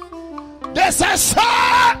 This is sir.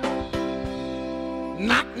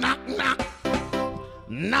 Knock, knock, knock.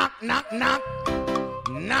 Knock, knock, knock.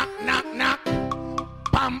 Knock, knock, knock.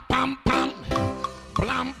 Pam, pam, pam.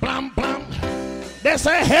 Blam, blam, blam. They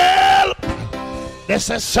say help. They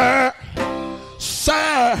say sir.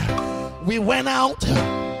 Sir, we went out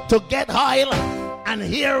to get oil, and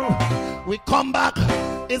here we come back.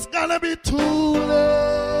 It's gonna be too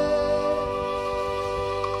late.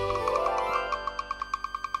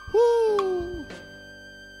 Woo.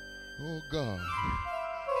 Oh God.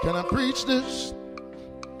 Can I preach this?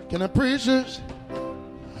 Can I preach this?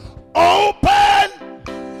 Open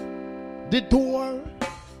the door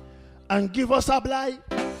and give us a blight.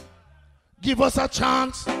 Give us a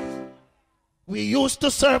chance. We used to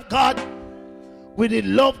serve God. We did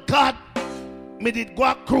love God. We did go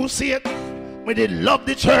out crusade. We did love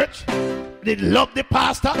the church. We did love the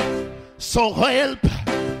pastor. So help.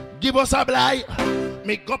 Give us a blight.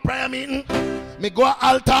 Me go prayer meeting. Me go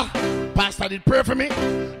altar. Pastor did pray for me.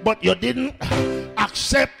 But you didn't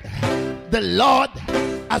accept the Lord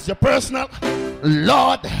as your personal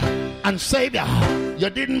Lord and Savior. You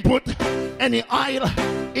didn't put any oil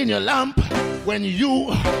in your lamp when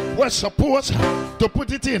you were supposed to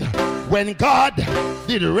put it in. When God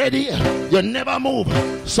did ready, you never move.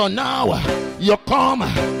 So now you come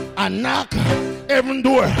and knock heaven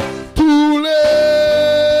door. Too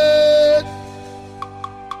late.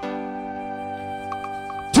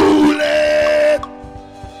 Too late.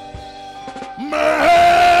 Mercy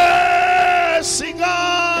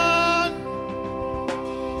God.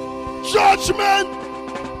 Judgment.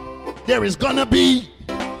 There is gonna be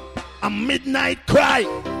a midnight cry.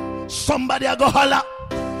 Somebody a go holler.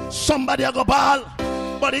 Somebody a go bawl.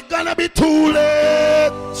 But it's gonna be too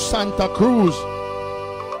late. Santa Cruz.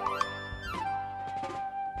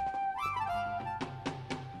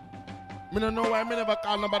 I don't know why I never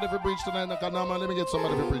call nobody for preach tonight. Because now let me get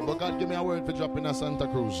somebody for preach. But God give me a word for drop in a Santa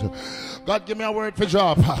Cruz. God give me a word for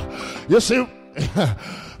drop. You see,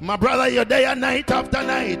 my brother, you're there night after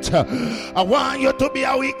night. I want you to be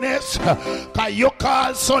a witness. Because you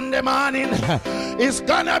call Sunday morning. It's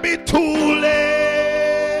gonna be too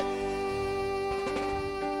late.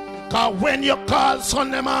 Because when you call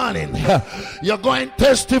Sunday morning, you're going to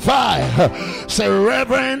testify. Say,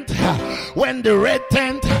 Reverend, when the red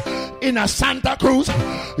tent in a Santa Cruz,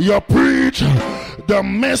 you preach the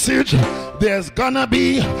message. There's gonna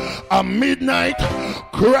be a midnight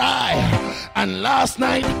cry. And last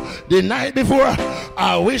night, the night before,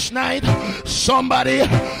 I wish night, somebody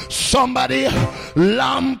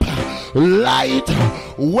lamp light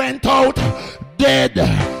went out, dead,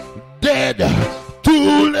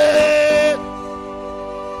 too late.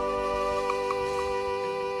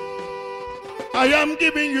 I am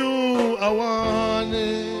giving you a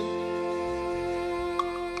warning.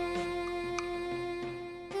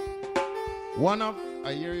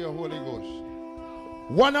 I hear your Holy Ghost.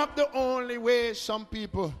 One of the only ways some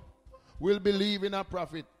people will believe in a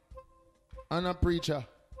prophet and a preacher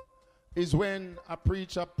is when a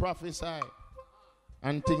preacher prophesies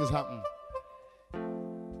and things happen.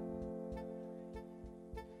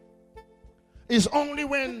 It's only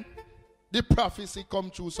when the prophecy come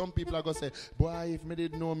true, some people are going to say, boy, if me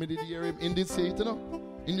did know, me did hear him. In did say it, you know?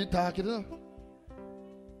 In did talk it, you know?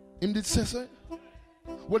 In did say so?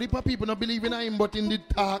 What if people not believe in him, but in did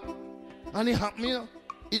talk? And it happened, you know?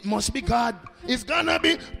 It must be God. It's gonna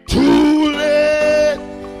be too late.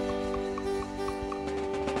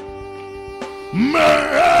 Mercy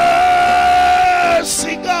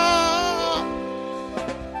God.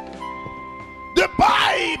 The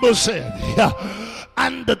Bible said, yeah,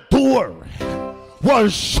 and the door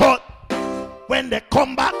was shut. When they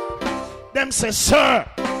come back, them say, sir,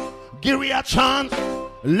 give me a chance.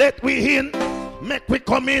 Let we in. Make we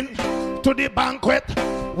come in to the banquet.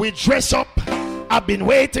 We dress up. I've been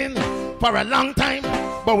waiting for a long time,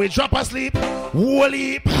 but we drop asleep. Whole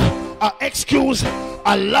heap excuse,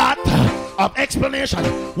 a lot of explanation.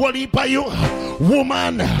 Whole heap of you,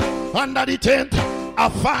 woman under the tent, a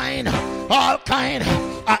fine, all kind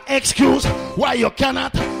of excuse why you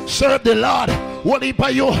cannot serve the Lord. Whole heap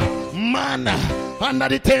of you, man under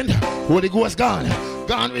the tent. Holy Ghost gone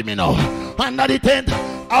with me now. Under the tent,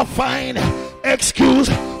 a fine excuse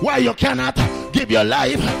why you cannot give your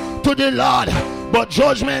life to the Lord. but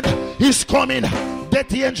judgment is coming.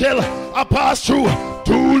 Death angel I pass through.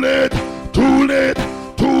 Too late, too late,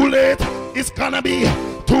 too late. It's gonna be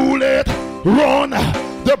too late. Run,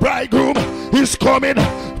 the bridegroom is coming.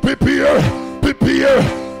 Prepare, prepare,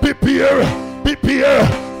 prepare, prepare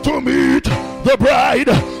to meet the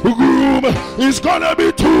bridegroom. It's gonna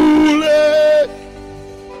be too late.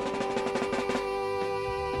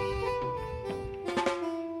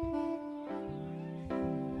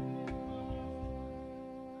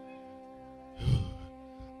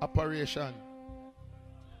 Operation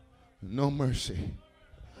No Mercy.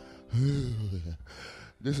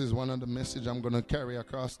 This is one of the messages I'm going to carry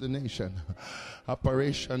across the nation.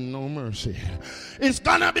 Operation No Mercy. It's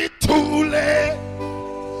going to be too late.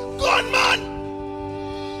 Gunman,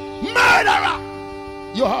 murderer,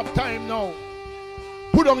 you have time now.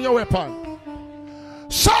 Put on your weapon.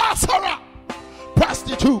 Sorcerer,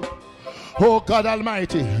 prostitute, oh God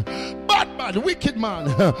Almighty, bad man, wicked man,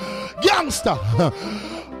 gangster,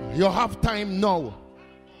 you have time now.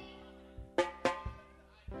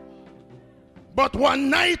 But one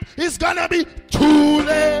night is gonna be too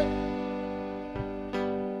late.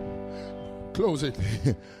 Close it.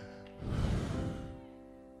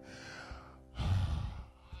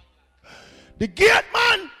 The gate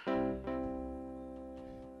man,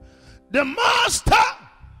 the master,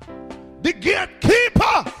 the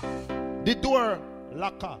gatekeeper, the door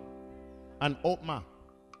locker and opener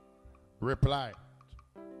replied,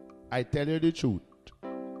 I tell you the truth,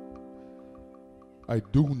 I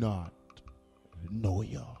do not know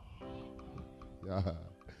you. Yeah.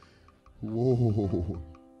 Whoa.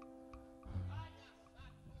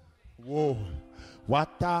 Whoa.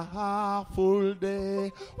 What a awful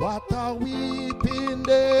day, what a weeping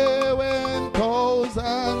day when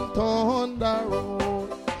thousand thunder roll.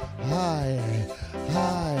 High,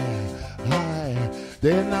 high, high.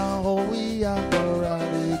 Then now we are going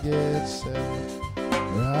rally get seven.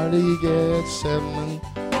 Rally get seven.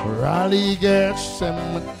 Rally get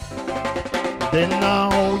seven. Then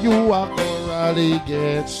now you are going rally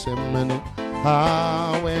get seven.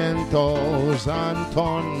 Ah, when thousand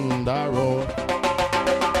thunder roll.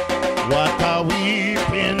 What a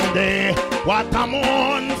weeping day, what a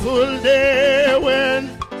mournful day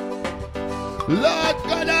when Lord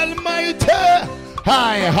God Almighty,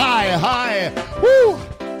 high, high, high, woo.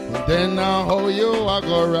 Then now you are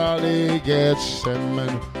going rally get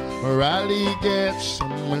semen, rally get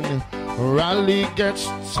semen, rally get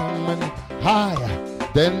semen, high.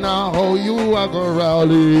 Then now you are going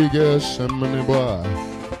rally get semen, boy.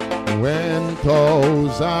 When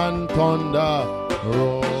thousand thunder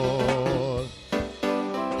roll.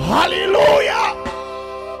 Hallelujah!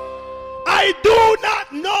 I do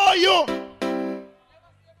not know you,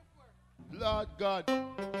 Lord God.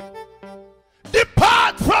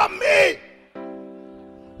 Depart from me,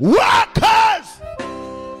 workers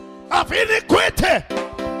of iniquity.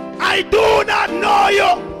 I do not know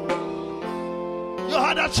you. You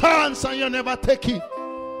had a chance and you never take it.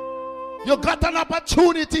 You got an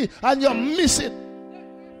opportunity and you miss it.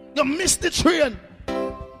 You missed the train.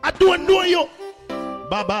 I don't know you.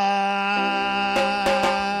 Bye-bye.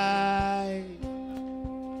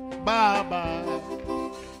 Bye-bye.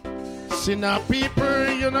 Sinner people,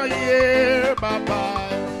 you know, yeah, bye-bye.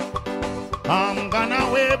 I'm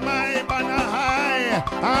gonna wave my banner high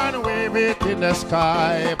and wave it in the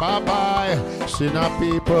sky. Bye-bye. Sinner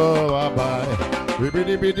people, bye-bye.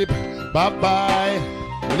 Ribbidi-bidi, bye-bye.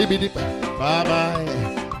 Libbidi, bye-bye.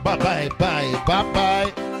 Bye-bye, bye,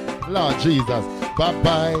 bye-bye. Lord Jesus,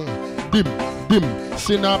 bye-bye. Dim.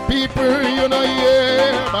 Sinner people, you know,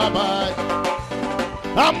 yeah, bye-bye.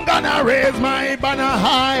 I'm gonna raise my banner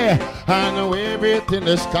high and wave it in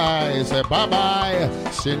the sky. Say bye-bye,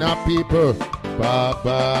 sinner people,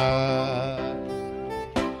 bye-bye.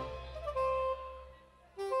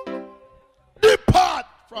 Depart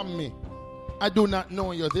from me. I do not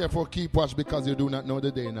know you, therefore keep watch, because you do not know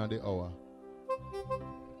the day nor the hour.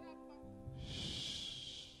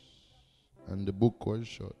 And the book was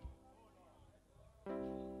shut.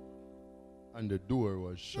 And the door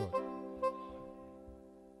was shut.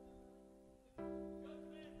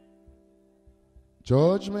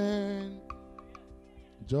 Judgment,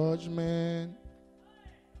 judgment,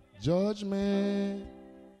 judgment,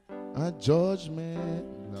 a judgment,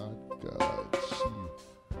 Lord God.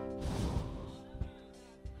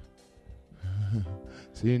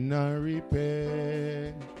 Sinner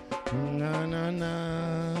repent, na na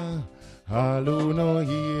na, hallelujah, no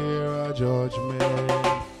hear a judgment.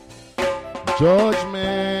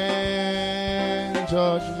 Judgment,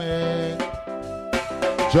 judgment,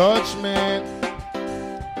 judgment,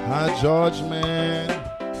 a judgment.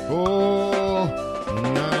 Oh,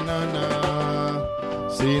 Na na na.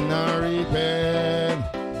 Sin and repent.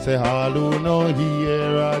 Say all who know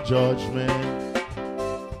hear a judgment.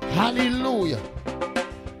 Hallelujah.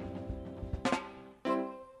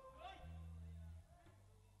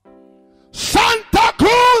 Santa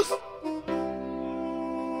Cruz.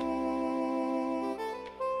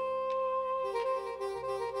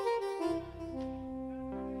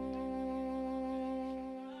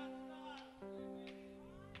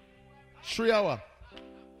 Three hour.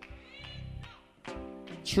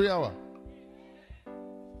 3 hour.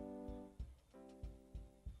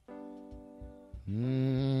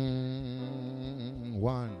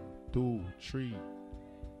 One, two, three.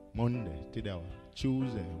 Monday, today,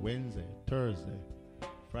 Tuesday, Wednesday, Thursday,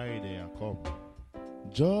 Friday, I come.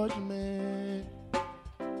 Judgment,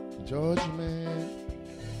 judgment,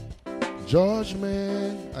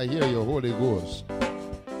 judgment. I hear your Holy Ghost.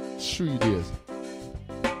 3 days.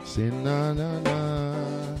 Sin na na na,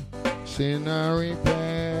 sin na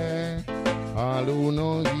repent. All who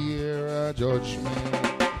know hear a judgment.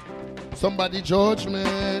 Somebody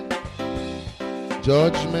judgment,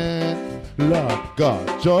 judgment, Lord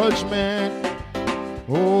God, judgment,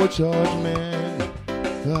 oh judgment,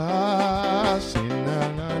 ah, sin na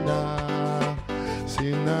na na,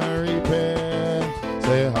 sin na repent,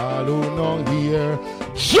 say all who know hear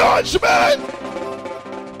judgment.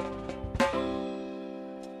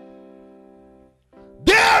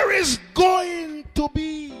 There is going to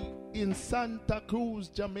be in Santa Cruz,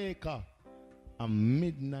 Jamaica, a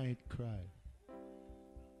midnight cry.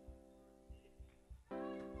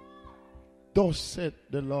 Thus said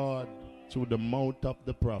the Lord through the mouth of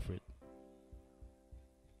the prophet,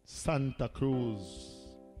 Santa Cruz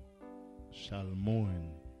shall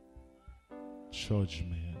mourn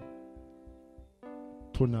judgment.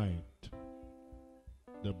 Tonight,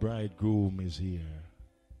 the bridegroom is here.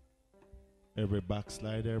 Every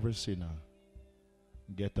backslider, every sinner,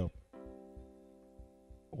 get up,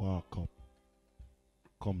 walk up,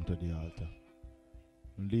 come to the altar.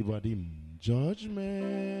 Leave at him judgment.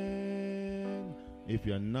 If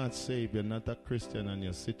you're not saved, you're not a Christian, and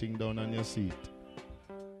you're sitting down on your seat,